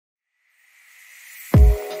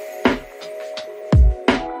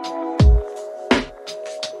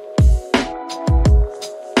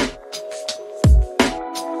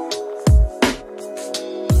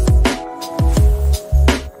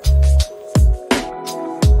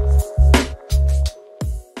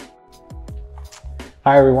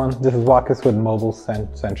Hi everyone, this is Wakas with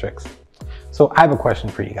MobileSentrix. So I have a question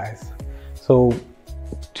for you guys. So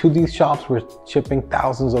to these shops, we're shipping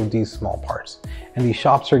thousands of these small parts, and these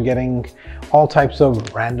shops are getting all types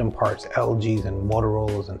of random parts, LGs and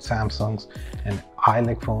Motorola's and Samsungs and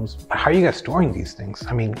iLink phones. But how are you guys storing these things?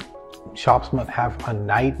 I mean, shops must have a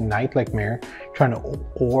nightmare trying to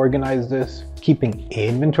organize this, keeping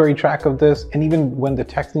inventory track of this, and even when the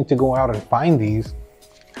techs need to go out and find these,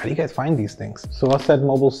 how do you guys find these things? So us at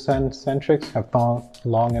MobileSentrix have thought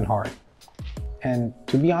long and hard. And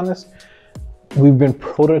to be honest, we've been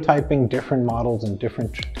prototyping different models and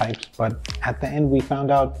different types, but at the end we found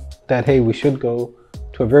out that, hey, we should go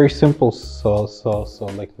to a very simple solution: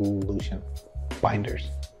 binders.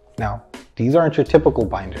 Now, these aren't your typical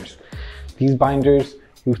binders. These binders,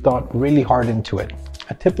 we've thought really hard into it.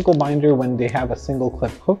 A typical binder, when they have a single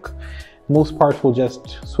clip hook, most parts will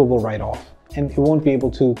just swivel right off, and it won't be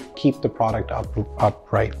able to keep the product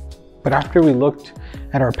upright. But after we looked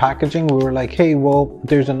at our packaging, we were like, hey, well,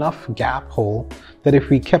 there's enough gap hole that if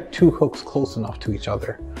we kept two hooks close enough to each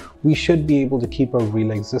other, we should be able to keep a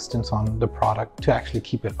real existence on the product to actually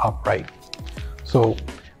keep it upright. So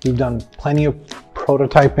we've done plenty of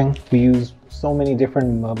prototyping. We use so many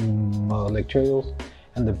different materials,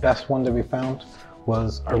 and the best one that we found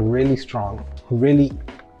was a really strong, really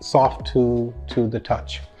soft to the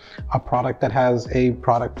touch, a product that has a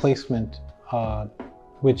product placement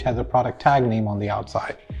which has a product tag name on the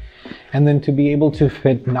outside. And then to be able to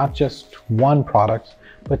fit not just one product,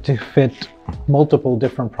 but to fit multiple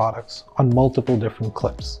different products on multiple different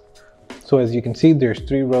clips. So as you can see, there's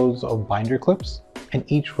 3 rows of binder clips, and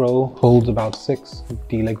each row holds about 6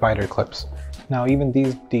 D-leg binder clips. Now, even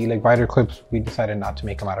these D-leg binder clips, we decided not to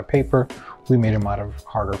make them out of paper. We made them out of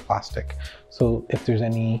harder plastic. So if there's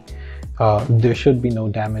any, there should be no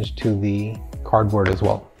damage to the cardboard as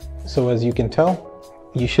well. So as you can tell,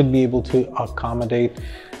 you should be able to accommodate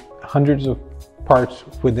hundreds of parts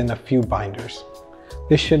within a few binders.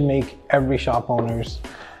 This should make every shop owner's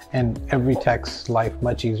and every tech's life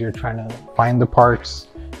much easier, trying to find the parts,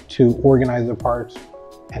 to organize the parts,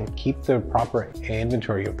 and keep the proper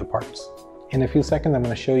inventory of the parts. In a few seconds, I'm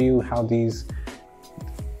going to show you how these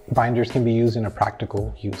binders can be used in a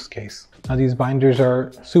practical use case. Now, these binders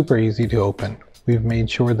are super easy to open. We've made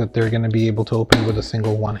sure that they're going to be able to open with a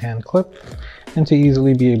single one-hand clip, and to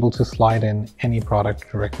easily be able to slide in any product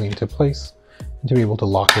directly into place, and to be able to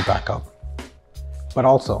lock it back up. But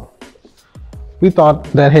also, we thought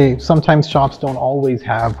that, hey, sometimes shops don't always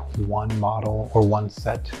have one model or one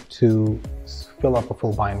set to fill up a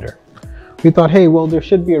full binder. We thought, hey, well, there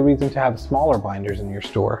should be a reason to have smaller binders in your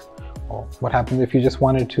store. Well, what happens if you just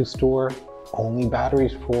wanted to store only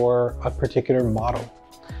batteries for a particular model?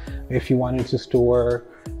 If you wanted to store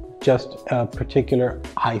just particular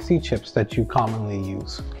IC chips that you commonly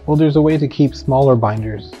use, well, there's a way to keep smaller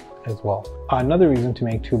binders as well. Another reason to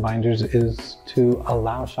make 2 binders is to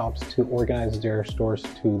allow shops to organize their stores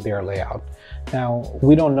to their layout. Now,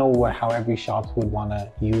 we don't know how every shop would want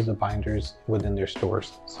to use the binders within their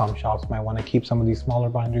stores. Some shops might want to keep some of these smaller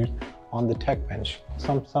binders on the tech bench.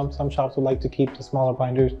 Some shops would like to keep the smaller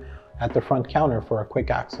binders at the front counter for a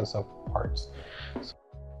quick access of parts. So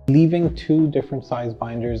leaving 2 different size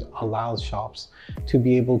binders allows shops to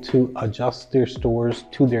be able to adjust their stores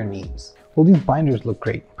to their needs. Well, these binders look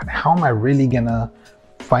great, but how am I really gonna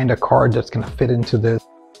find a card that's gonna fit into this?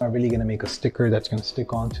 Am I really gonna make a sticker that's gonna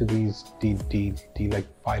stick onto these D-leg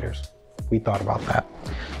binders? We thought about that.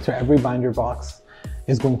 So every binder box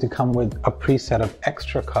is going to come with a preset of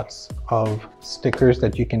extra cuts of stickers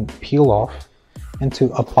that you can peel off and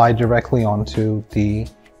to apply directly onto the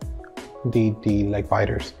leg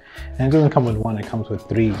binders. And it doesn't come with 1, it comes with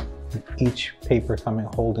 3, each paper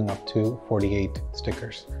holding up to 48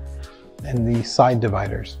 stickers. And the side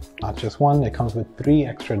dividers, not just 1, it comes with 3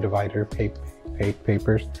 extra divider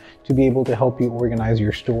papers to be able to help you organize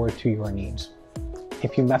your store to your needs.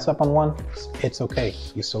 If you mess up on 1, it's okay,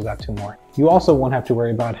 you still got 2 more. You also won't have to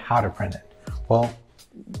worry about how to print it. Well,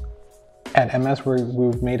 at MS,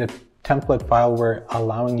 we've made a template file where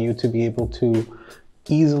allowing you to be able to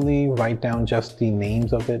easily write down just the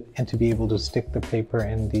names of it, and to be able to stick the paper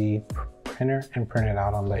in the printer and print it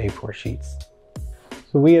out on the A4 sheets.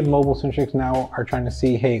 So we at MobileSentrix now are trying to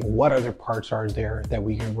see, hey, what other parts are there that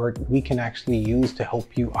we can actually use to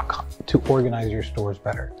help you to organize your stores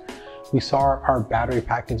better. We saw our battery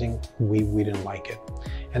packaging, we didn't like it.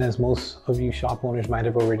 And as most of you shop owners might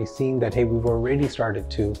have already seen, that, hey, we've already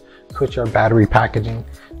started to switch our battery packaging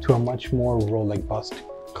to a much more robust,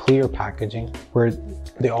 clear packaging where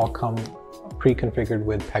they all come pre-configured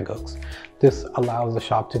with peg hooks. This allows the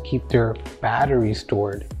shop to keep their batteries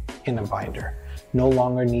stored in a binder. No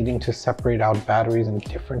longer needing to separate out batteries in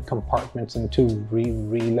different compartments and to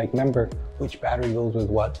remember which battery goes with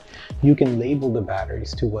what. You can label the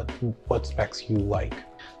batteries to what specs you like.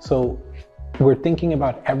 So we're thinking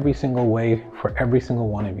about every single way for every single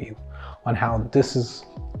one of you on how this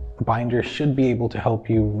binder should be able to help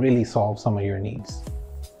you really solve some of your needs.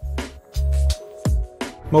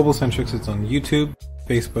 MobileSentrix is on YouTube,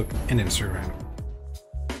 Facebook, and Instagram.